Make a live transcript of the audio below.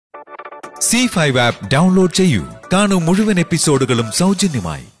C5 app download ചെയ്യൂ. കാണൂ മുഴുവൻ എപ്പിസോഡുകളും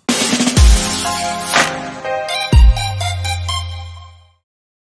സൗജന്യമായി.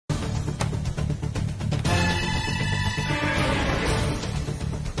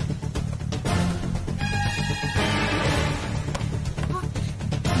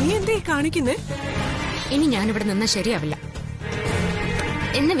 നീ എന്തേ കാണിക്കുന്നേ? ഇനി ഞാനിവിടെ നിന്നാ ശരിയാവില്ല.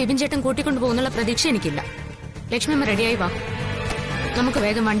 എന്നെ വിപിൻ ചേട്ടൻ കൂട്ടിക്കൊണ്ടു പോകുന്നുള്ള പ്രതീക്ഷ എനിക്കില്ല. ലക്ഷ്മിയമ്മ റെഡിയായി വാ, നമുക്ക്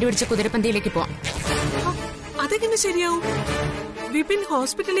വേഗം വണ്ടി പിടിച്ച് കുതിരപ്പന്തിയിലേക്ക് പോവാം. അതെങ്ങനെ ശരിയാവും? വിപിൻ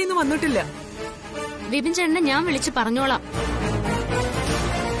ഹോസ്പിറ്റലിൽ നിന്ന് വന്നിട്ടില്ല. വിപിൻ ചേട്ടനെ ഞാൻ വിളിച്ച് പറഞ്ഞോളാം.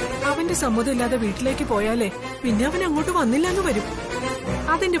 അവന്റെ സമ്മതമില്ലാതെ വീട്ടിലേക്ക് പോയാലേ പിന്നെ അവൻ അങ്ങോട്ട് വന്നില്ലാന്ന് വരും.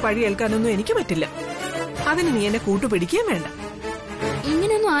 അതിന്റെ പഴി ഏൽക്കാനൊന്നും എനിക്ക് പറ്റില്ല. അതിന് നീ എന്നെ കൂട്ടുപിടിക്കുകയും വേണ്ട.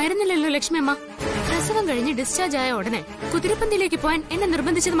 ഇങ്ങനെയൊന്നും ആയിരുന്നില്ലല്ലോ ലക്ഷ്മിയമ്മ. പ്രസവം കഴിഞ്ഞ് ഡിസ്ചാർജ് ആയ ഉടനെ കുതിരപ്പന്തിയിലേക്ക് പോവാൻ എന്നെ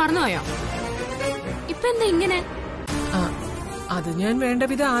നിർബന്ധിച്ചത് മറന്നുപോയോ? ഇപ്പൊ എന്താ ഇങ്ങനെ? അത് ഞാൻ വേണ്ട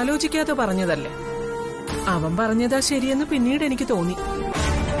വിധം ആലോചിക്കാതെ പറഞ്ഞതല്ലേ. അവൻ പറഞ്ഞതാ ശരിയെന്ന് പിന്നീട് എനിക്ക് തോന്നി.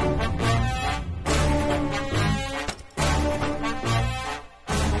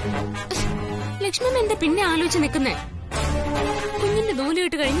 ലക്ഷ്മിയമ്മ എന്താ പിന്നെ ആലോചിച്ച് നിൽക്കുന്നേ? കുഞ്ഞിന്റെ നൂല്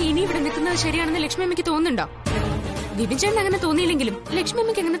കിട്ട് കഴിഞ്ഞ് ഇനി ഇവിടെ നിൽക്കുന്നത് ശരിയാണെന്ന് ലക്ഷ്മിയമ്മയ്ക്ക് തോന്നുന്നുണ്ടോ? വിപിൻ ചേട്ടൻ അങ്ങനെ തോന്നിയില്ലെങ്കിലും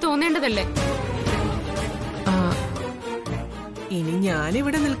ലക്ഷ്മിയമ്മയ്ക്ക് അങ്ങനെ തോന്നേണ്ടതല്ലേ? ഇനി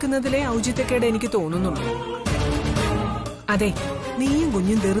ഞാനിവിടെ നിൽക്കുന്നതിലെ ഔചിത്യക്കേട് എനിക്ക് തോന്നുന്നുള്ളൂ. അതെ, നീയും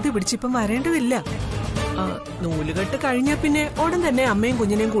കുഞ്ഞും ധൃതി പിടിച്ചിപ്പം വരേണ്ടതില്ല. നൂലുകെട്ട് കഴിഞ്ഞാ പിന്നെ ഉടൻ തന്നെ അമ്മയും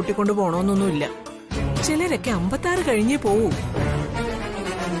കുഞ്ഞിനെയും കൂട്ടിക്കൊണ്ടു പോണോന്നൊന്നുമില്ല. ചിലരൊക്കെ 56 കഴിഞ്ഞേ പോവൂ.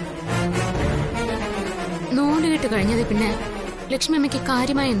 നൂലുകെട്ട് കഴിഞ്ഞത് പിന്നെ ലക്ഷ്മിയമ്മയ്ക്ക്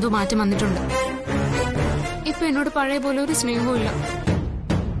കാര്യമായ എന്തോ മാറ്റം വന്നിട്ടുണ്ട്. ഇപ്പൊ എന്നോട് പഴയ പോലെ ഒരു സ്നേഹവും ഇല്ല.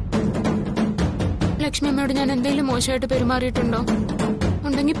 ലക്ഷ്മിയമ്മയോട് ഞാൻ എന്തെങ്കിലും മോശമായിട്ട് പെരുമാറിയിട്ടുണ്ടോ?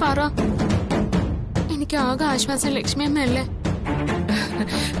 ഉണ്ടെങ്കിൽ പറ. എനിക്ക് ആകെ ആശ്വാസം ലക്ഷ്മിയമ്മയല്ലേ.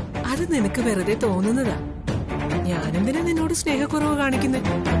 അത് നിനക്ക് വെറുതെ തോന്നുന്നതാ. ഞാനെന്തിനാ നിന്നോട് സ്നേഹക്കുറവ് കാണിക്കുന്നത്?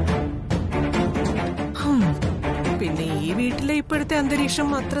 പിന്നെ ഈ വീട്ടിലെ ഇപ്പോഴത്തെ അന്തരീക്ഷം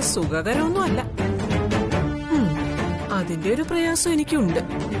അത്ര സുഖകരമൊന്നും അല്ല. അതിന്റെ ഒരു പ്രയാസം എനിക്കുണ്ട്.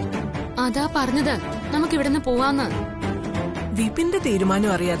 അതാ പറഞ്ഞത് നമുക്കിവിടുന്ന് പോവാന്ന്. വിപിന്റെ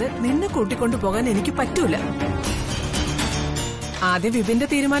തീരുമാനം അറിയാതെ നിന്നെ കൂട്ടിക്കൊണ്ടു പോകാൻ എനിക്ക് പറ്റൂല. ആദ്യം വിപിന്റെ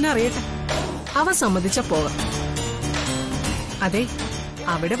തീരുമാനം അറിയട്ടെ. അവ സമ്മതിച്ച പോകാം. അതെ,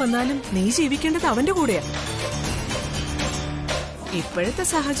 അവിടെ വന്നാലും നീ ജീവിക്കേണ്ടത് അവന്റെ കൂടെയാ. ഇപ്പോഴത്തെ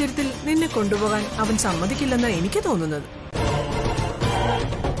സാഹചര്യത്തിൽ നിന്നെ കൊണ്ടുപോകാൻ അവൻ സമ്മതിക്കില്ലെന്നാ എനിക്ക് തോന്നുന്നത്.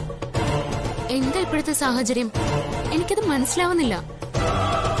 എന്താ ഇപ്പോഴത്തെ സാഹചര്യം? എനിക്കത് മനസ്സിലാവുന്നില്ല.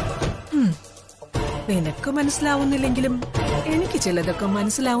 നിനക്ക് മനസ്സിലാവുന്നില്ലെങ്കിലും എനിക്ക് ചിലതൊക്കെ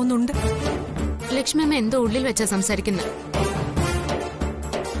മനസ്സിലാവുന്നുണ്ട്. ലക്ഷ്മിയമ്മ എന്തോ ഉള്ളിൽ വെച്ചാ സംസാരിക്കുന്നത്.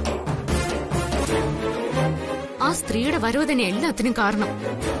 ആ സ്ത്രീയുടെ വരവ് തന്നെ എല്ലാത്തിനും കാരണം.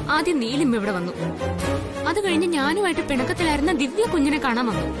 ആദ്യം നീലിം ഇവിടെ വന്നു. അത് കഴിഞ്ഞ് ഞാനുമായിട്ട് പിണക്കത്തിലായിരുന്ന ദിവ്യ കുഞ്ഞിനെ കാണാൻ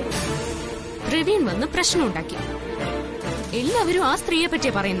വന്നു. പ്രവീൺ വന്ന് പ്രശ്നം ഉണ്ടാക്കി. എല്ലാവരും ആ സ്ത്രീയെ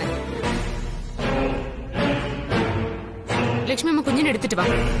പറ്റിയാ പറയുന്നത്. ലക്ഷ്മിയമ്മ കുഞ്ഞിനെ എടുത്തിട്ട് വാ.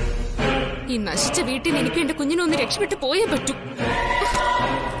 ഈ നശിച്ച വീട്ടിൽ എനിക്ക് എന്റെ കുഞ്ഞിനെ ഒന്ന് രക്ഷപ്പെട്ടു പോയേ പറ്റൂ.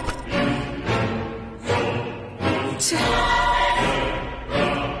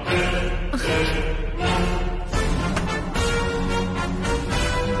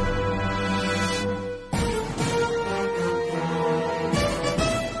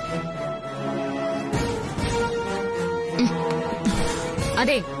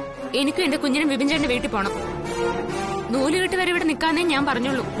 അതെ, എനിക്കും എന്റെ കുഞ്ഞിനും വിപിൻ ചേട്ടന്റെ വീട്ടിൽ പോണം. നൂലുകെട്ട് വരെ ഇവിടെ നിൽക്കാന്നേ ഞാൻ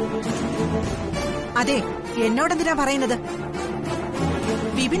പറഞ്ഞുള്ളൂ. അതെ, എന്നോടെന്തിനാ പറയുന്നത്?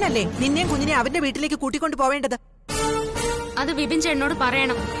 വിപിനല്ലേ നിന്നെയും കുഞ്ഞിനെ അവന്റെ വീട്ടിലേക്ക് കൂട്ടിക്കൊണ്ടു പോവേണ്ടത്. അത് വിപിൻ ചേട്ടനോട്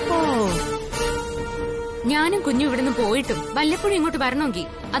പറയണം. ഓ, ഞാനും കുഞ്ഞും ഇവിടുന്ന് പോയിട്ടും വല്ലപ്പോഴും ഇങ്ങോട്ട് വരണമെങ്കിൽ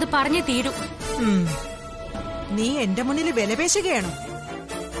അത് പറഞ്ഞേ തീരൂ. നീ എന്റെ മുന്നിൽ വിലപേശുകയാണോ?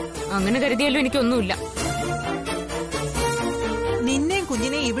 അങ്ങനെ കരുതിയല്ലോ എനിക്കൊന്നുമില്ല. നിന്നെയും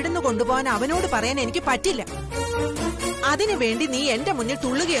കുഞ്ഞിനെ ഇവിടുന്ന് കൊണ്ടുപോകാൻ അവനോട് പറയാൻ എനിക്ക് പറ്റില്ല. അതിനു വേണ്ടി നീ എന്റെ മുന്നിൽ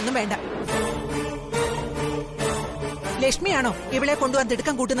തുള്ളുകയൊന്നും വേണ്ട. ലക്ഷ്മിയാണോ ഇവളെ കൊണ്ടുപോകാൻ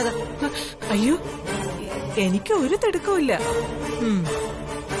തിടുക്കം കൂട്ടുന്നത്? അയ്യോ, എനിക്ക് ഒരു തിടുക്കമില്ല.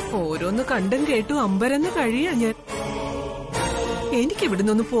 ഓരോന്ന് കണ്ടും കേട്ടു അമ്പരന്ന് കഴിയാ ഞാൻ. എനിക്ക്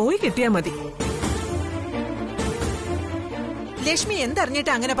ഇവിടുന്നൊന്ന് പോയി കിട്ടിയാ മതി. ലക്ഷ്മി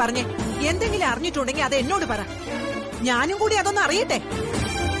എന്തറിഞ്ഞിട്ട് അങ്ങനെ പറഞ്ഞേ? എന്തെങ്കിലും അറിഞ്ഞിട്ടുണ്ടെങ്കിൽ അത് എന്നോട് പറ. ഞാനും കൂടി അതൊന്നും അറിയട്ടെ.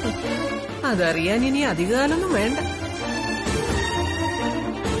 അതറിയാൻ ഇനി അധികകാലൊന്നും വേണ്ട.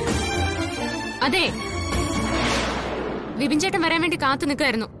 അതെ, വിപിൻ ചേട്ടൻ വരാൻ വേണ്ടി കാത്തു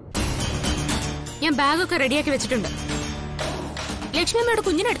നിൽക്കുമായിരുന്നു. ഞാൻ ബാഗൊക്കെ റെഡിയാക്കി വെച്ചിട്ടുണ്ട്. ലക്ഷ്മിയമ്മയോട്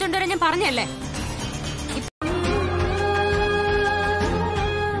കുഞ്ഞിനെ എടുത്തോണ്ട് വരാൻ ഞാൻ പറഞ്ഞല്ലേ.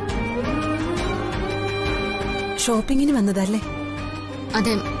 ഷോപ്പിങ്ങിന് വന്നതല്ലേ?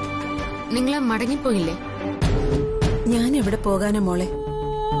 അതെ. നിങ്ങളെ മടങ്ങിപ്പോയില്ലേ? ഞാൻ എവിടെ പോകാനാ മോളെ?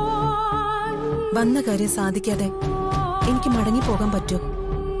 വന്ന കാര്യം സാധിക്കാതെ എനിക്ക് മടങ്ങിപ്പോകാൻ പറ്റുമോ?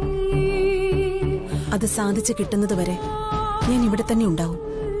 അത് സാധിച്ചു കിട്ടുന്നത് വരെ ഞാൻ ഇവിടെ തന്നെ ഉണ്ടാവും.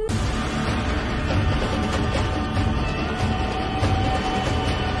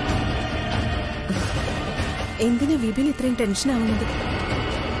 എന്തിനാ വിപിൻ ഇത്രയും ടെൻഷൻ ആവുന്നത്?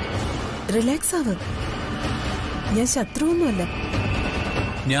 റിലാക്സ് ആവ്. ഞാൻ ശത്രുവൊന്നുമല്ല.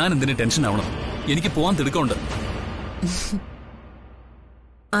 ഞാൻ എന്തിനു ടെൻഷൻ ആവണം? എനിക്ക് പോവാൻ തിടുക്കമുണ്ട്.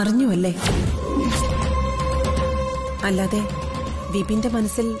 അറിഞ്ഞു അല്ലേ? അല്ലാതെ വിപിന്റെ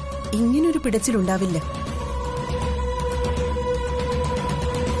മനസ്സിൽ ഇങ്ങനൊരു പിടച്ചിലുണ്ടാവില്ല.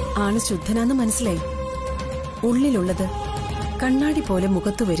 ആള് ശുദ്ധനാന്ന് മനസ്സിലായി. ഉള്ളിലുള്ളത് കണ്ണാടി പോലെ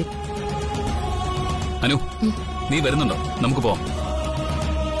മുഖത്തു വരും. അനു, നീ വരുന്നുണ്ടോ? നമുക്ക് പോവാം.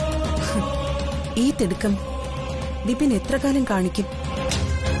 ഈ തിടുക്കം വിപിൻ എത്ര കാലം കാണിക്കും?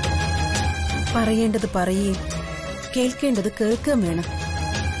 പറയേണ്ടത് പറയുകയും കേൾക്കേണ്ടത് കേൾക്കുകയും വേണം.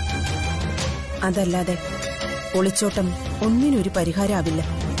 അതല്ലാതെ ഒളിച്ചോട്ടം ഒന്നിനൊരു പരിഹാരമാവില്ല.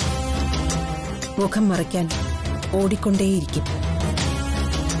 മുഖം മറയ്ക്കാൻ ഓടിക്കൊണ്ടേയിരിക്കും.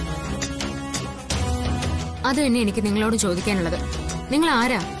 അത് തന്നെ എനിക്ക് നിങ്ങളോട് ചോദിക്കാനുള്ളത്. നിങ്ങൾ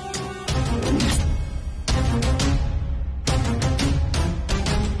ആരാ?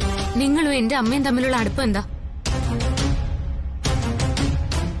 നിങ്ങളും എന്റെ അമ്മയും തമ്മിലുള്ള അടുപ്പം എന്താ?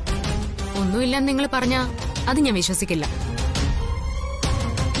 ഒന്നുമില്ലെന്ന് നിങ്ങൾ പറഞ്ഞാ അത് ഞാൻ വിശ്വസിക്കില്ല.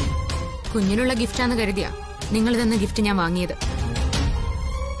 കുഞ്ഞിനുള്ള ഗിഫ്റ്റാന്ന് കരുതിയാ നിങ്ങൾ തന്ന ഗിഫ്റ്റ് ഞാൻ വാങ്ങിയത്.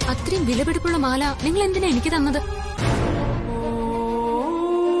 അത്രയും വിലപിടിപ്പുള്ള മാല നിങ്ങൾ എന്തിനാ എനിക്ക് തന്നത്?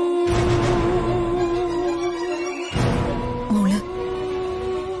 മോള്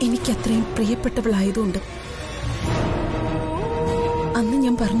എനിക്കത്രയും പ്രിയപ്പെട്ടവളായതുകൊണ്ട്. അന്ന്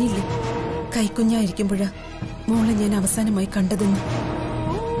ഞാൻ പറഞ്ഞില്ലേ, കൈക്കുഞ്ഞായിരിക്കുമ്പോഴാ മോളെ ഞാൻ അവസാനമായി കണ്ടതെന്ന്.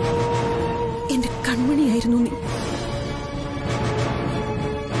 എന്റെ കൺമണിയായിരുന്നു നീ.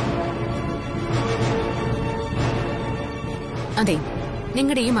 അതെ,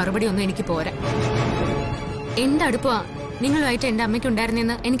 നിങ്ങളുടെ ഈ മറുപടി ഒന്നും എനിക്ക് പോരാ. എന്റെ അടുപ്പാ നിങ്ങളുമായിട്ട് എന്റെ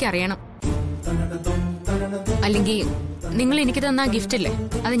അമ്മയ്ക്കുണ്ടായിരുന്നെന്ന് എനിക്കറിയണം. അല്ലെങ്കിൽ നിങ്ങൾ എനിക്ക് തന്ന ഗിഫ്റ്റ് അല്ലേ,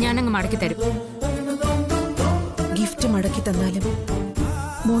 അത് ഞാനങ്ങ് മടക്കി തരും. ഗിഫ്റ്റ് മടക്കി തന്നാലും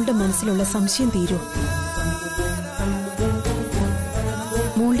മോളുടെ മനസ്സിലുള്ള സംശയം തീരുമോ?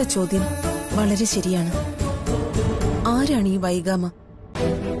 മോളുടെ ചോദ്യം വളരെ ശരിയാണ്. ആരാണ് ഈ വൈഗാമ?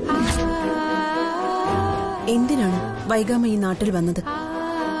 എന്തിനാണ് വൈഗാമ ഈ നാട്ടിൽ വന്നത്?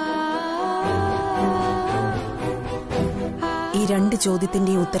 ഈ രണ്ട്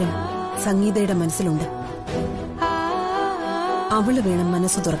ചോദ്യത്തിന്റെ ഉത്തരം സംഗീതയുടെ മനസ്സിലുണ്ട്. അവള് വേണം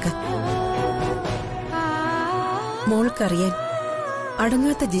മനസ്സ് തുറക്കാൻ. മോൾക്കറിയാൻ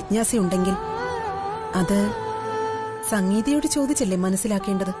അടങ്ങാത്ത ജിജ്ഞാസയുണ്ടെങ്കിൽ അത് സംഗീതയോട് ചോദിച്ചല്ലേ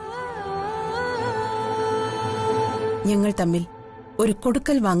മനസ്സിലാക്കേണ്ടത്. ഞങ്ങൾ തമ്മിൽ ഒരു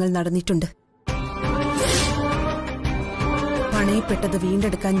കൊടുക്കൽ വാങ്ങൽ നടന്നിട്ടുണ്ട്. പണയപ്പെട്ടത്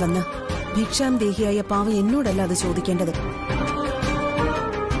വീണ്ടെടുക്കാൻ വന്ന ഭിക്ഷാന്തേഹിയായ പാവ എന്നോടല്ല അത് ചോദിക്കേണ്ടത്.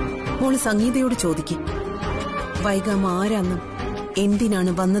 മോള് സംഗീതയോട് ചോദിക്കും, വൈഗാമ ആരാന്നും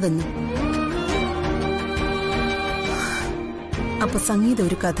എന്തിനാണ് വന്നതെന്നും. അപ്പൊ സംഗീത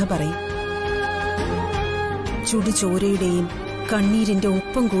ഒരു കഥ പറയും. ചുടുചോരയുടെയും കണ്ണീരിന്റെ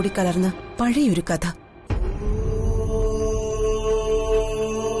ഒപ്പം കൂടി കലർന്ന പഴയൊരു കഥ.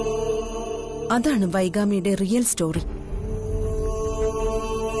 അതാണ് വൈഗാമയുടെ റിയൽ സ്റ്റോറി.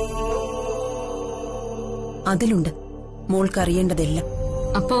 അതിലുണ്ട് മോൾക്കറിയേണ്ടതെല്ലാം.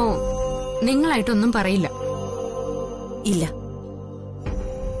 അപ്പോ നിങ്ങളായിട്ടൊന്നും പറയില്ല? ഇല്ല,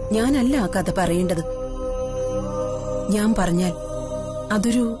 ഞാനല്ല ആ കഥ പറയേണ്ടത്. ഞാൻ പറഞ്ഞാൽ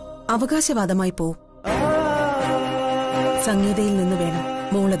അതൊരു അവകാശവാദമായി പോവും. സംഗീതയിൽ നിന്ന് വേണം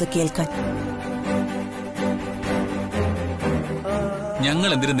മോളത് കേൾക്കാൻ. ഞങ്ങൾ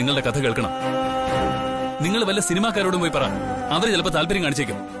എന്തിനും നിങ്ങളുടെ കഥ കേൾക്കണം? നിങ്ങൾ വല്ല സിനിമാക്കാരോടും പോയി പറ, അവര് ചിലപ്പോ താല്പര്യം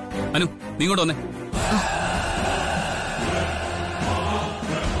കാണിച്ചേക്കും. അനു, നീ ഇങ്ങോട്ട് വന്നേ.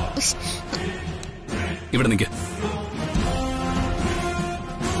 ഇവിടെ നിൽക്ക.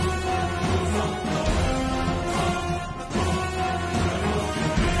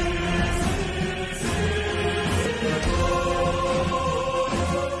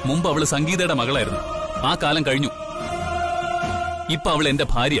 മുമ്പ് അവള് സംഗീതയുടെ മകളായിരുന്നു. ആ കാലം കഴിഞ്ഞു. ഇപ്പൊ അവൾ എന്റെ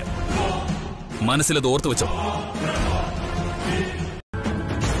ഭാര്യ. മനസ്സിലത് ഓർത്തു വെച്ചോ.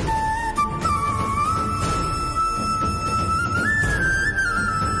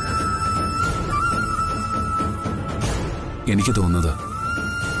 എനിക്ക് തോന്നുന്നത്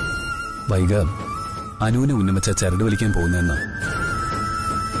വൈഗ അനുവിനെ ഉന്നമിച്ച ചരട് വലിക്കാൻ പോകുന്നതെന്ന്.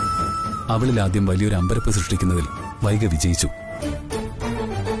 അവളിൽ ആദ്യം വലിയൊരു അമ്പരപ്പ് സൃഷ്ടിക്കുന്നതിൽ വൈഗ വിജയിച്ചു.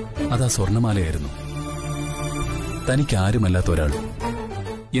 അതാ സ്വർണമാലയായിരുന്നു. തനിക്കാരുമല്ലാത്ത ഒരാൾ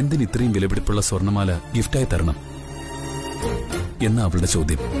എന്തിനിത്രയും വിലപിടിപ്പുള്ള സ്വർണമാല ഗിഫ്റ്റായി തരണം എന്ന അവളുടെ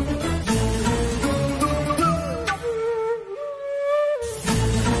ചോദ്യം.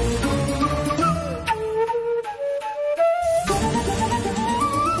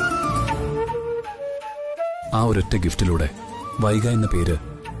 ആ ഒരൊറ്റ ഗിഫ്റ്റിലൂടെ വൈഗ എന്ന പേര്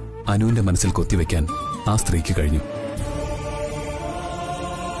അനുവിന്റെ മനസ്സിൽ കൊത്തിവെക്കാൻ ആ സ്ത്രീക്ക് കഴിഞ്ഞു.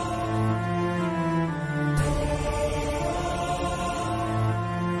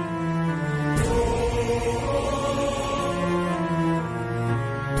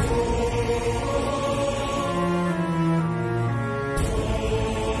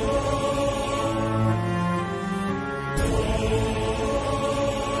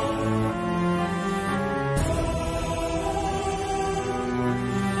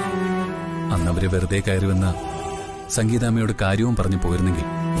 അന്നവര് വെറുതെ കയറുവെന്ന സംഗീതാമ്മയോട് കാര്യവും പറഞ്ഞു പോയിരുന്നെങ്കിൽ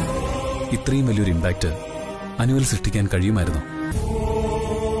ഇത്രയും വലിയൊരു ഇമ്പാക്ട് അനുവിൽ സൃഷ്ടിക്കാൻ കഴിയുമായിരുന്നു.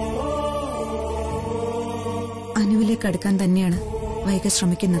 അനുവിലേക്ക് അടുക്കാൻ തന്നെയാണ് വൈഗ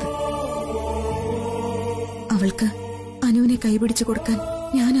ശ്രമിക്കുന്നത്. അവൾക്ക് അനുവിനെ കൈപിടിച്ചു കൊടുക്കാൻ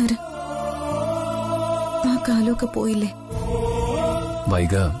ഞാനാര്? ആ കാലമൊക്കെ പോയില്ലേ.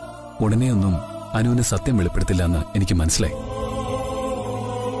 വൈഗ ഉടനെയൊന്നും അനുവിന് സത്യം വെളിപ്പെടുത്തില്ല എന്ന് എനിക്ക് മനസ്സിലായി.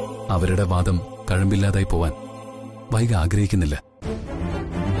 അവരുടെ വാദം കഴമ്പില്ലാതായി പോവാൻ വൈഗ ആഗ്രഹിക്കുന്നില്ല.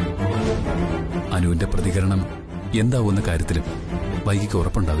 അനുവിന്റെ പ്രതികരണം എന്താവുന്ന കാര്യത്തിലും വൈഗയ്ക്ക്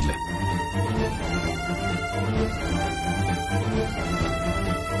ഉറപ്പുണ്ടാവില്ല.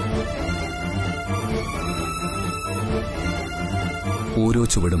 ഓരോ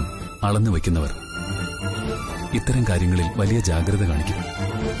ചുവടും അളന്നു വയ്ക്കുന്നവർ ഇത്തരം കാര്യങ്ങളിൽ വലിയ ജാഗ്രത കാണിക്കും.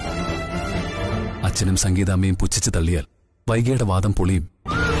 അച്ഛനും സംഗീതാമ്മയും പുച്ഛിച്ചു തള്ളിയാൽ വൈഗയുടെ വാദം പൊളിയും.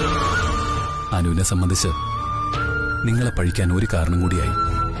 അനുവിനെ സംബന്ധിച്ച് നിങ്ങളെ പഴിക്കാൻ ഒരു കാരണം കൂടിയായി.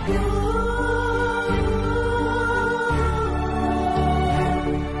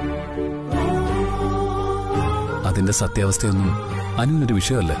 അതിന്റെ സത്യാവസ്ഥയൊന്നും അനുവിനൊരു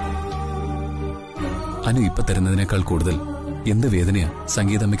വിഷയമല്ല. അനു ഇപ്പൊ തരുന്നതിനേക്കാൾ കൂടുതൽ എന്ത് വേദനയാ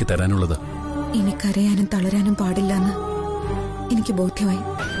സംഗീതമ്മയ്ക്ക് തരാനുള്ളത്? ഇനി കരയാനും തളരാനും പാടില്ലെന്ന് എനിക്ക് ബോധ്യമായി.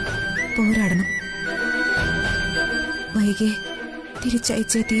 പോരാടണം. വൈകിയെ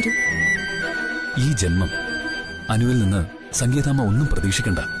തിരിച്ചയച്ചേ തീരൂ. ഈ ജന്മം അനുവിൽ നിന്ന് സംഗീതാമ്മ ഒന്നും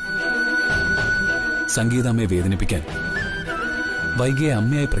പ്രതീക്ഷിക്കണ്ട. സംഗീതാമ്മയെ വേദനിപ്പിക്കാൻ വൈകിയെ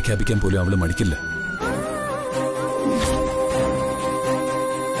അമ്മയായി പ്രഖ്യാപിക്കാൻ പോലും അവള് മടിക്കില്ല.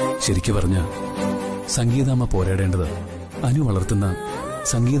 ശരിക്കു പറഞ്ഞ സംഗീതാമ്മ പോരാടേണ്ടത് അനു വളർത്തുന്ന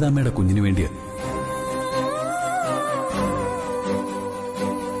സംഗീതാമ്മയുടെ കുഞ്ഞിനു വേണ്ടിയാണ്.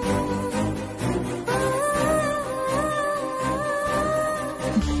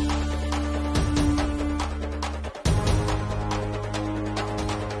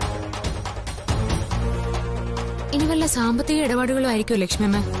 ഇനി വല്ല സാമ്പത്തിക ഇടപാടുകളും ആയിരിക്കും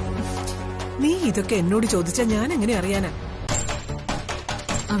ലക്ഷ്മിയമ്മ? നീ ഇതൊക്കെ എന്നോട് ചോദിച്ചാൽ ഞാൻ എങ്ങനെ അറിയാനാ?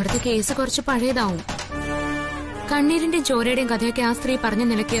 അവിടുത്തെ കേസ് കുറച്ച് പഴയതാവും. കണ്ണീരിന്റെയും ചോരയുടെയും കഥയൊക്കെ ആ സ്ത്രീ പറഞ്ഞ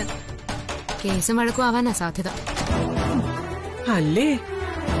നിലയ്ക്ക് കേസും വഴക്കും ആവാനാ സാധ്യത. അല്ലേ?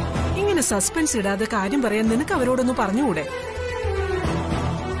 ഇങ്ങനെ സസ്പെൻസ് ഇടാതെ കാര്യം പറയാൻ നിനക്ക് അവരോടൊന്ന് പറഞ്ഞുകൂടെ?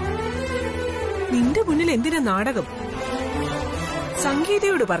 നിന്റെ മുന്നിൽ എന്തിനാ നാടകം?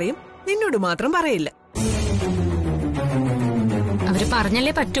 സംഗീതയോട് പറയും, നിന്നോട് മാത്രം പറയില്ല. അവര്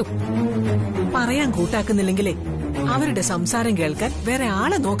പറഞ്ഞല്ലേ പറ്റൂ. പറയാൻ കൂട്ടാക്കുന്നില്ലെങ്കിലേ അവരുടെ സംസാരം കേൾക്കാൻ വേറെ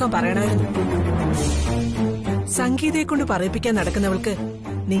ആളെ നോക്കാൻ പറയണമായിരുന്നു. സംഗീതയെ കൊണ്ട് പറയിപ്പിക്കാൻ നടക്കുന്നവൾക്ക്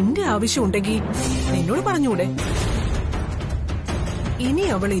നിന്റെ ആവശ്യം ഉണ്ടെങ്കിൽ നിന്നോട് പറഞ്ഞൂടെ? ഇനി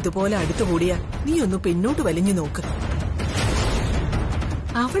അവൾ ഇതുപോലെ അടുത്തുകൂടിയാ നീ ഒന്ന് പിന്നോട്ട് വലിഞ്ഞു നോക്ക്.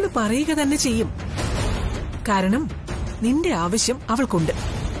 അവള് പറയുക തന്നെ ചെയ്യും. കാരണം നിന്റെ ആവശ്യം അവൾക്കുണ്ട്.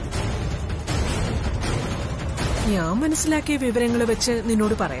 ഞാൻ മനസ്സിലാക്കിയ വിവരങ്ങൾ വെച്ച്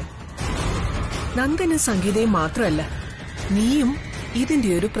നിന്നോട് പറയാം. നന്ദനും സംഗീതയും മാത്രമല്ല, നീയും ഇതിന്റെ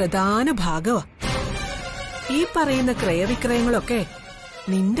ഒരു പ്രധാന ഭാഗമാ. ഈ പറയുന്ന ക്രയവിക്രയങ്ങളൊക്കെ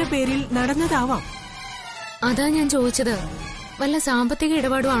നിന്റെ പേരിൽ നടന്നതാവാം. അതാ ഞാൻ ചോദിച്ചത്, വല്ല സാമ്പത്തിക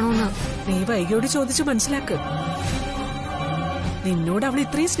ഇടപാടുമാണോന്ന്. നീ വൈകിയോട് ചോദിച്ചു മനസ്സിലാക്ക്. നിന്നോട് അവൾ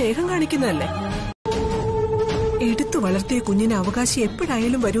ഇത്രയും സ്നേഹം കാണിക്കുന്നതല്ലേ? എടുത്തു വളർത്തിയ കുഞ്ഞിന് അവകാശം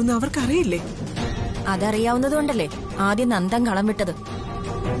എപ്പോഴായാലും വരുമെന്ന് അവർക്കറിയില്ലേ? അതറിയാവുന്നതുകൊണ്ടല്ലേ ആദ്യം നന്ദൻ കളം വിട്ടത്.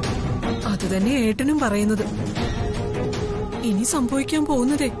 അതുതന്നെ ഏട്ടനും പറയുന്നത്. ഇനി സംഭവിക്കാൻ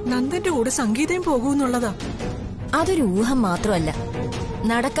പോകുന്നതേ നന്ദന്റെ കൂടെ സംഗീതയും പോകുമെന്നുള്ളതാ. അതൊരു ഊഹം മാത്രമല്ല,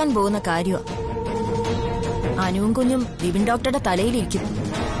 നടക്കാൻ പോകുന്ന കാര്യമാ. അനുവും കുഞ്ഞും വിപിൻ ഡോക്ടറുടെ തലയിലിരിക്കും.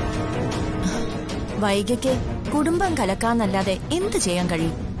 വൈകയ്ക്ക് കുടുംബം കലക്കാന്നല്ലാതെ എന്ത് ചെയ്യാൻ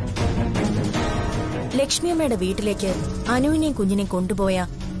കഴിയും? ലക്ഷ്മിയമ്മയുടെ വീട്ടിലേക്ക് അനുവിനെയും കുഞ്ഞിനെയും കൊണ്ടുപോയ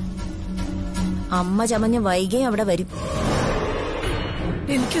അമ്മ ചമഞ്ഞ വൈകിയും അവിടെ വരും.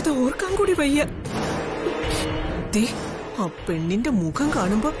 എനിക്കത് ഓർക്കാൻ കൂടി വയ്യ. ദേ, ആ പെണ്ണിന്റെ മുഖം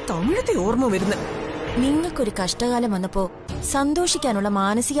കാണുമ്പോ തമിഴത്തെ ഓർമ്മ വരുന്ന. നിങ്ങൾക്കൊരു കഷ്ടകാലം വന്നപ്പോ സന്തോഷിക്കാനുള്ള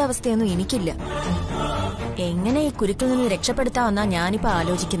മാനസികാവസ്ഥയൊന്നും എനിക്കില്ല. എങ്ങനെ ഈ കുരുക്കിൽ നിന്ന് രക്ഷപ്പെടുത്താമെന്നാ ഞാനിപ്പോ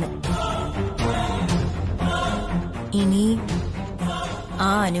ആലോചിക്കുന്നത്. ഇനി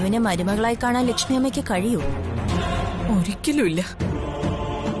ആ അനുവിനെ മരുമകളായി കാണാൻ ലക്ഷ്മിയമ്മയ്ക്ക് കഴിയൂ? ഒരിക്കലുമില്ല.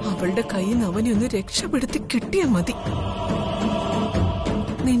 അവളുടെ കയ്യിൽ നിന്ന് അവനെ ഒന്ന് രക്ഷപ്പെടുത്തി കിട്ടിയാ മതി.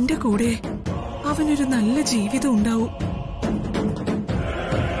 നിന്റെ കൂടെ അവനൊരു നല്ല ജീവിതം ഉണ്ടാവും.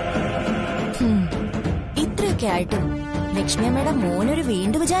 ഇത്രയൊക്കെ ആയിട്ടും ലക്ഷ്മിയമ്മയുടെ മോനൊരു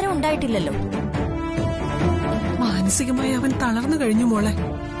വീണ്ടു വിചാരം ഉണ്ടായിട്ടില്ലല്ലോ. മാനസികമായി അവൻ തളർന്നു കഴിഞ്ഞു മോളെ.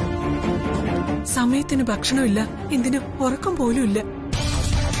 സമയത്തിന് ഭക്ഷണമില്ല, എന്തിന് ഉറക്കം പോലും ഇല്ല.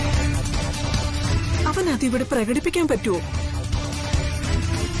 അവൻ അതിവിടെ പ്രകടിപ്പിക്കാൻ പറ്റുമോ?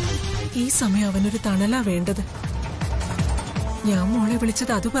 ഈ സമയം അവനൊരു തണലാ വേണ്ടത്. ഞാൻ മോളെ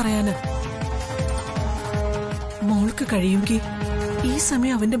വിളിച്ചത് അത് പറയാനാ. മോൾക്ക് കഴിയുമെങ്കിൽ ഈ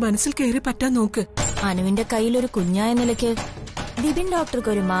സമയം അവന്റെ മനസ്സിൽ കയറി പറ്റാൻ നോക്ക്. അനുവിന്റെ കയ്യിലൊരു കുഞ്ഞായ നിലയ്ക്ക് വിപിൻ ഡോക്ടർക്ക്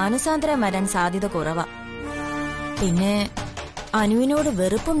ഒരു മാനസാന്തരം വരാൻ സാധ്യത കുറവാ. പിന്നെ അനുവിനോട്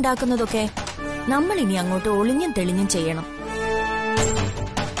വെറുപ്പുണ്ടാക്കുന്നതൊക്കെ നമ്മൾ ഇനി അങ്ങോട്ട് ഒളിഞ്ഞും തെളിഞ്ഞും ചെയ്യണം.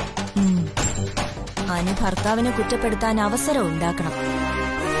 അനു ഭർത്താവിനെ കുറ്റപ്പെടുത്താൻ അവസരം ഉണ്ടാക്കണം.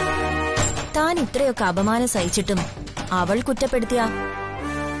 താൻ ഇത്രയൊക്കെ അപമാനം സഹിച്ചിട്ടും അവൾ കുറ്റപ്പെടുത്തിയ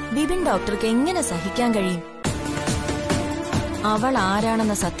വിപിൻ ഡോക്ടർക്ക് എങ്ങനെ സഹിക്കാൻ കഴിയും? അവൾ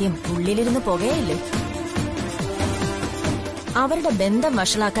ആരാണെന്ന സത്യം ഉള്ളിലിരുന്ന് പുകയല്ലേ? അവരുടെ ബന്ധം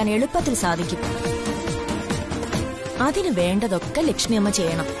വഷളാക്കാൻ എളുപ്പത്തിൽ സാധിക്കും. അതിന് വേണ്ടതൊക്കെ ലക്ഷ്മിയമ്മ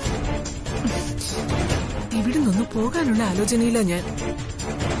ചെയ്യണം. ഇവിടെ നിന്ന് പോകാനുള്ള ആലോചനയില്ല ഞാൻ.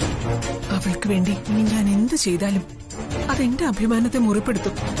 അവൾക്ക് വേണ്ടി ഇനി ഞാൻ എന്ത് ചെയ്താലും അതെന്റെ അഭിമാനത്തെ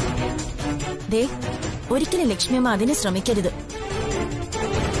മുറിപ്പെടുത്തും. ദേ, ഒരിക്കലും ലക്ഷ്മിയമ്മ അതിന് ശ്രമിക്കരുത്.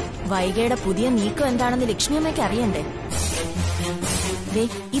 വൈകയുടെ പുതിയ നീക്കം എന്താണെന്ന് ലക്ഷ്മിയമ്മയ്ക്ക് അറിയണ്ടേ? ദേ,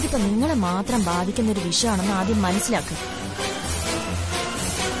 ഇതിപ്പോ നിങ്ങളെ മാത്രം ബാധിക്കുന്ന ഒരു വിഷയമാണെന്ന് ആദ്യം മനസ്സിലാക്കുക.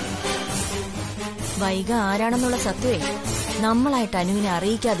 വൈക ആരാണെന്നുള്ള സത്യമേ നമ്മളായിട്ട് അനുവിനെ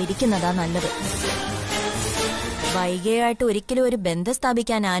അറിയിക്കാതിരിക്കുന്നതാ നല്ലത്. വൈകയായിട്ട് ഒരിക്കലും ഒരു ബന്ധം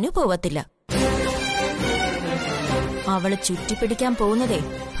സ്ഥാപിക്കാൻ അനു പോവത്തില്ല. അവള് ചുറ്റിപ്പിടിക്കാൻ പോകുന്നതേ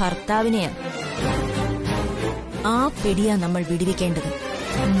ഭർത്താവിനെയാ. ആ പിടിയാ നമ്മൾ വിടുവിക്കേണ്ടത്.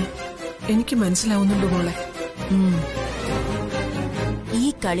 എനിക്ക് മനസ്സിലാവുന്നുണ്ട് മോളെ. ഈ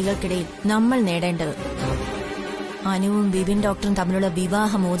കളികൾക്കിടയിൽ നമ്മൾ നേടേണ്ടത് അനുവും വിപിൻ ഡോക്ടറും തമ്മിലുള്ള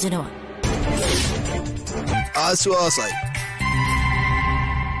വിവാഹമോചനമാണ്. ആശ്വാസായി.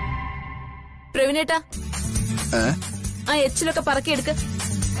 പ്രവീണേട്ടാ, ആ എച്ചിലൊക്കെ പറക്കിയെടുക്ക.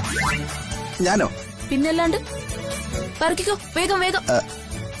 ഞാനോ? പിന്നല്ലാണ്ട് പറക്കിക്കോ, വേഗം വേഗം.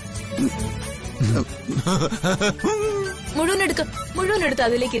 മുഴുവനെടുത്ത്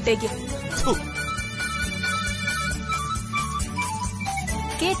അതിലേക്ക് ഇട്ടേക്ക്.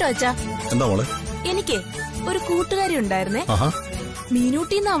 കേട്ടോ അച്ഛാ? എന്താ മോളെ? എനിക്ക് ഒരു കൂട്ടുകാരി ഉണ്ടായിരുന്നേ,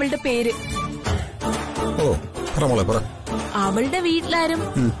 മീനൂട്ടിന്ന് അവളുടെ പേര്. ഓ, പറ മോളെ, പറ. അവളുടെ വീട്ടിലാരും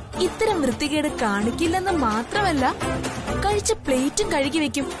ഇത്തരം വൃത്തികേട് കാണിക്കില്ലെന്ന് മാത്രമല്ല, കഴിച്ച പ്ലേറ്റും കഴുകി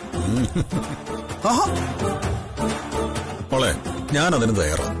വെക്കും. മോളെ, ഞാൻ അതിന്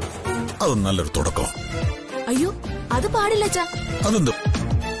തയ്യാറാണ്. അത് നല്ലൊരു തുടക്കം. അയ്യോ, അത് പാടില്ല അച്ഛാ. അതെന്ത്?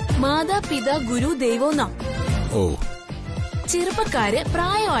 മാതാപിതാ ഗുരു ദൈവോന്നാ. ഓ, ചെറുപ്പക്കാര്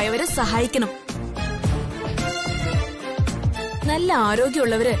പ്രായമായവരെ സഹായിക്കണം. നല്ല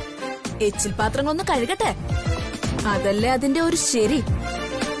ആരോഗ്യമുള്ളവര് എച്ചിൽ പാത്രങ്ങളൊന്ന് കഴുകട്ടെ. അതല്ലേ അതിന്റെ ഒരു ശരി.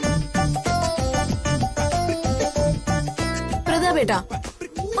 പ്രതാപേട്ടാ,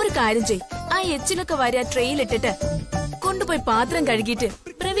 ഒരു കാര്യം ചെയ്. ആ എച്ചിലൊക്കെ വാരി ആ ട്രെയിലിട്ടിട്ട് കൊണ്ടുപോയി പാത്രം കഴുകിയിട്ട്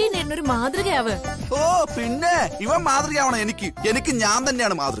പ്രവീണേട്ടനൊരു മാതൃകയാവ്. ഓ പിന്നെ, ഇവൻ മാതൃകയാവണം. എനിക്ക് ഞാൻ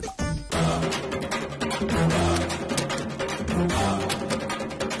തന്നെയാണ് മാതൃക.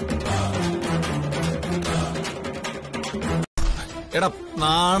 എടാ,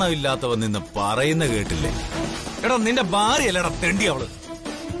 നാണമില്ലാത്തവൻ നിന്ന് പറയുന്ന കേട്ടില്ലേ? എടാ, നിന്റെ ഭാര്യയല്ലടാ തെണ്ടി അവള്.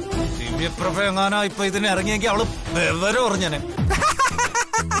 ദിവ്യപ്രഭ എങ്ങാനാ ഇപ്പൊ ഇതിനെ ഇറങ്ങിയെങ്കിൽ അവള് വിവരം അറിഞ്ഞനെ.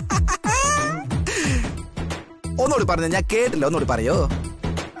 ഒന്നുകൂടി പറഞ്ഞ, ഞാൻ കേട്ടില്ല. ഒന്നുകൂടി പറയോ?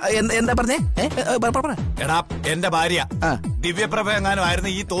 എന്താ പറഞ്ഞേ? എടാ, എന്റെ ഭാര്യ ദിവ്യപ്രഭ എങ്ങാനും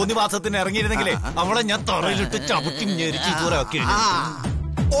ആയിരുന്നു ഈ തോന്നിവാസത്തിന് ഇറങ്ങിയിരുന്നെങ്കിലേ അവളെ ഞാൻ തറയിലിട്ട് ചവിട്ടി ഞെരിച്ച് ദൂരമാക്കി.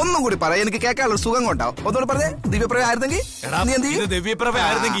 ഒന്നും കൂടി പറ, എനിക്ക് കേൾക്കാനുള്ള സുഖം കൊണ്ടാവും. ഒന്നുകൂടി പറഞ്ഞേ. ദിവ്യപ്രഭ ആയിരുന്നെങ്കിൽ ദിവ്യപ്രഭ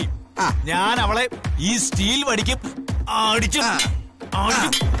ആയിരുന്നെങ്കിൽ ഞാൻ അവളെ ഈ സ്റ്റീൽ വടിക്കും അടിച്ചു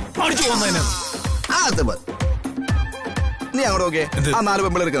പോകുന്നതിന്. നീ അങ്ങോട്ട് നോക്കിയേ. ആ 4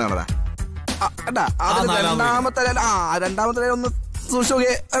 പെമ്പിളെടുക്കുന്നതാണോടാ? രണ്ടാമത്തെ രണ്ടാമത്തെ ഒന്ന്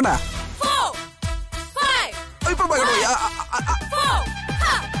സൂക്ഷിച്ചോക്കെ കേട്ടാ. ഇപ്പൊ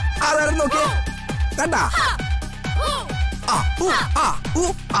അതാരും നോക്കിയേ കണ്ടാ.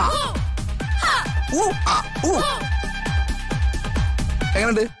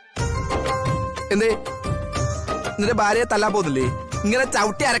 എങ്ങനുണ്ട്? എന്തേ നിന്റെ ഭാര്യയെ തല്ലാൻ പോകുന്നില്ലേ? ഇങ്ങനെ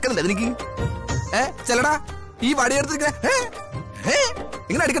ചവിട്ടി അരക്കുന്നില്ലേ എനിക്ക്? ചെല്ലടാ ഈ വടിയെടുത്ത്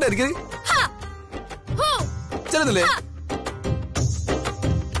ഇങ്ങനെ അടിക്കട്ടെ എനിക്ക് ചെല്ലുന്നില്ലേ?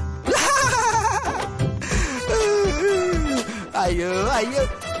 അയ്യോ അയ്യോ,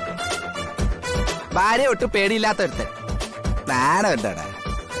 ഭാര്യ ഒട്ടും പേടിയില്ലാത്ത ഒരുത്തൻ. നാണോ എന്താടാ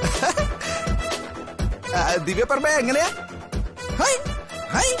ദിവ്യപ്രഭ? എങ്ങനെയാ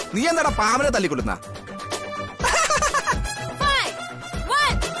നീ എന്താടാ പാമ്പിനെ തല്ലിക്കൊള്ളുന്ന?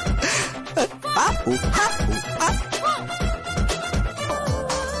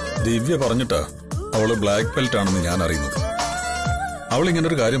 ദിവ്യ പറഞ്ഞിട്ടാ അവള് ബ്ലാക്ക് ബെൽറ്റ് ആണെന്ന് ഞാൻ അറിയുന്നത്. അവൾ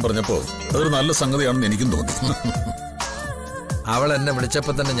ഇങ്ങനൊരു കാര്യം പറഞ്ഞപ്പോ അതൊരു നല്ല സംഗതിയാണെന്ന് എനിക്കും തോന്നി. അവൾ എന്നെ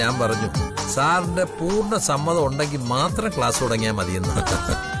വിളിച്ചപ്പോ തന്നെ ഞാൻ പറഞ്ഞു, സാറിന്റെ പൂർണ്ണ സമ്മതം ഉണ്ടെങ്കിൽ മാത്രം ക്ലാസ് തുടങ്ങിയാൽ മതിയെന്ന്.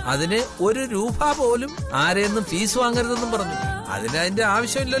 അതിന് 1 രൂപ പോലും ആരെയൊന്നും ഫീസ് വാങ്ങരുതെന്നും പറഞ്ഞു. അതിന്റെ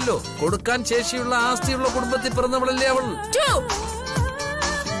ആവശ്യമില്ലല്ലോ, കൊടുക്കാൻ ശേഷിയുള്ള ആസ്തിയുള്ള കുടുംബത്തിൽ പിറന്നവളല്ലേ അവൾ.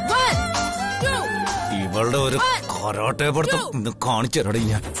 ഇവളുടെ ഒരു കരാട്ടെ പഠിത്തം ഇന്ന് കാണിച്ചു തരടി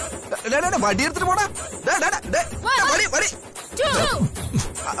ഞാൻ. വടിയെടുത്തിട്ട് പോടാ.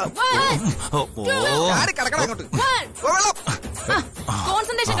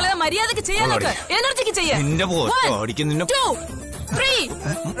 കോൺസെൻട്രേഷൻ കളയാതെ മര്യാദക്ക് ചെയ്യാൻ നോക്ക്. എനർജിക്ക് ചെയ്യാൻ. നിന്റെ പോടിക്ക് നിന്നെ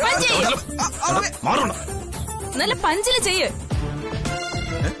നല്ല പഞ്ചില് ചെയ്യ്.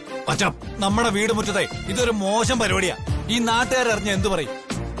 അച്ഛാ, നമ്മുടെ വീട് മുറ്റത്തെ ഇതൊരു മോശം പരിപാടിയാ. ഈ നാട്ടുകാരറിഞ്ഞ എന്തു പറയും?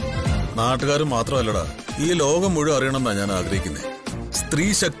 നാട്ടുകാരും മാത്രമല്ലടാ, ഈ ലോകം മുഴുവൻ അറിയണമെന്നാ ഞാൻ ആഗ്രഹിക്കുന്നത്. സ്ത്രീ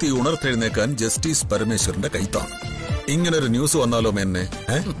ശക്തി ഉണർത്തെഴുന്നേക്കാൻ ജസ്റ്റിസ് പരമേശ്വരന്റെ കൈത്താണ്. ഇങ്ങനൊരു ന്യൂസ് വന്നാലോ എന്നെ?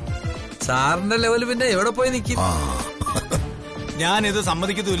 സാറിന്റെ ലെവൽ പിന്നെ എവിടെ പോയി നിൽക്കും? ഞാനിത്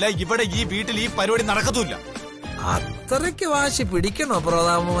സമ്മതിക്കത്തുമില്ല. ഇവിടെ ഈ വീട്ടിൽ ഈ പരിപാടി നടക്കത്തുമില്ല. അത്രയ്ക്ക് വാശി പിടിക്കണോ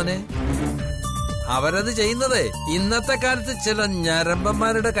പ്രതാപമോനെ? അവരത് ചെയ്യുന്നതേ ഇന്നത്തെ കാലത്ത് ചില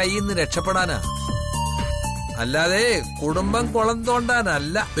ഞരമ്പന്മാരുടെ കയ്യിൽ നിന്ന് രക്ഷപ്പെടാനാ, അല്ലാതെ കുടുംബം കുളം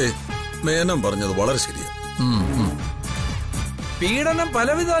തോണ്ടാനല്ല. മേനം പറഞ്ഞത് വളരെ ശരിയാ. പീഡനം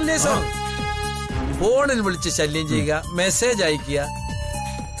പലവിധമല്ലേ സാർ? ഫോണിൽ വിളിച്ച് ശല്യം ചെയ്യുക, മെസ്സേജ് അയക്കുക,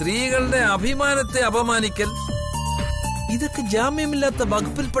 സ്ത്രീകളുടെ അഭിമാനത്തെ അപമാനിക്കൽ, ഇതൊക്കെ ജാമ്യമില്ലാത്ത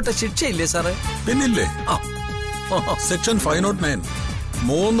വകുപ്പിൽപ്പെട്ട ശിക്ഷയില്ലേ സാറേ? പിന്നില്ലേ, സെക്ഷൻ 509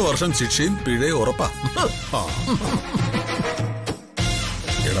 3 വർഷം ശിക്ഷയും പിഴയും ഉറപ്പാ.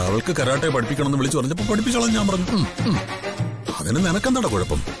 എടാ, അവൾക്ക് കരാട്ടെ പഠിപ്പിക്കണമെന്ന് വിളിച്ചു പറഞ്ഞപ്പോ പഠിപ്പിച്ചോളാം ഞാൻ പറഞ്ഞു. അതിന് നിനക്കെന്താടാ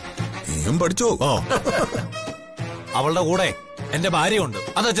കുഴപ്പം? നീയും പഠിച്ചോ. അവളുടെ കൂടെ എന്റെ ഭാര്യയുണ്ട്,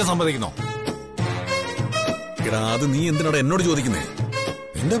 അതച്ഛൻ സമ്മതിക്കുന്നോ? എടാ, അത് നീ എന്തിനാടാ എന്നോട് ചോദിക്കുന്നേ?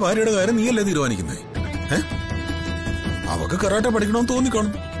 നിന്റെ ഭാര്യയുടെ കാര്യം നീയല്ലേ തീരുമാനിക്കുന്നേ? അവക്ക് കരാട്ടെ പഠിക്കണമെന്ന്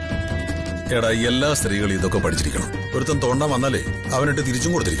തോന്നിക്കാണും. എടാ, എല്ലാ സ്ത്രീകളും ഇതൊക്കെ പഠിച്ചിരിക്കണം. ഒരുത്തൻ തോണ്ടാൻ വന്നാലേ അവനിട്ട്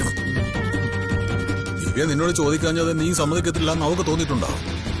തിരിച്ചും കൊടുത്തിരിക്കണം. ദിവ്യ നിന്നോട് ചോദിക്കാഞ്ഞത് നീ സമ്മതിക്കത്തില്ല എന്ന് അവക്ക് തോന്നിയിട്ടുണ്ടാവും.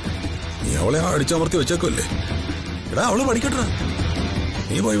 നീ അവളെ അടിച്ചമർത്തി വെച്ചേക്കല്ലേ? എടാ, അവള് പഠിക്കട്ടെ,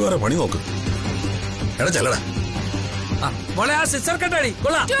 നീ പോയി വേറെ പണി നോക്ക്. എടാ ചെല്ലടാ. മോളെ ആ സിസ്റ്റർ കട്ടാടി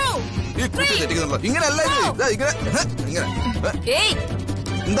കൊള്ളാം. ഇങ്ങനെയല്ല,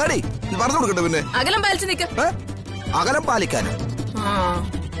 എന്താടി പറഞ്ഞു കൊടുക്കട്ടെ? പിന്നെ അകലം പാലിച്ച് നിൽക്ക്. അകലം പാലിക്കാനോ?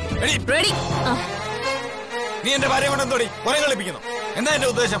 നീ എന്റെ ഭാര്യ കൊണ്ട് എന്തോടി കുറെ കളിപ്പിക്കുന്നു? എന്താ എന്റെ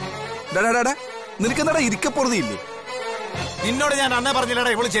ഉദ്ദേശം? നിനക്കെന്താടാ ഇരിക്കപ്പുറതിയില്ലേ? നിന്നോട് ഞാൻ അന്നേ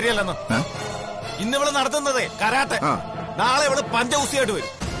പറഞ്ഞില്ലടാ ഇവള് ശരിയല്ലെന്ന്. ഇന്ന് ഇവള് നടത്തുന്നതേ കരാട്ടെ, നാളെ ഇവള് പഞ്ചഗുസ്തിയായിട്ട്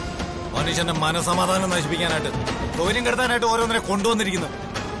വരും. മനുഷ്യന്റെ മനസമാധാനം നശിപ്പിക്കാനായിട്ട്, സൗകര്യം കെടുത്താനായിട്ട് ഓരോന്നിനെ കൊണ്ടുവന്നിരിക്കുന്നു.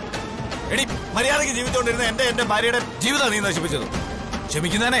 എടി, മര്യാദയ്ക്ക് ജീവിച്ചുകൊണ്ടിരുന്ന എന്റെ ഭാര്യയുടെ ജീവിതം നീ നശിപ്പിച്ചത്.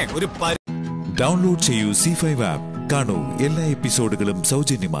 ക്ഷമിക്കുന്നതിനെ ഒരു ഡൗൺലോഡ് ചെയ്യൂ C5 ആപ്പ്. കാണൂ എല്ലാ എപ്പിസോഡുകളും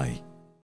സൗജന്യമായി.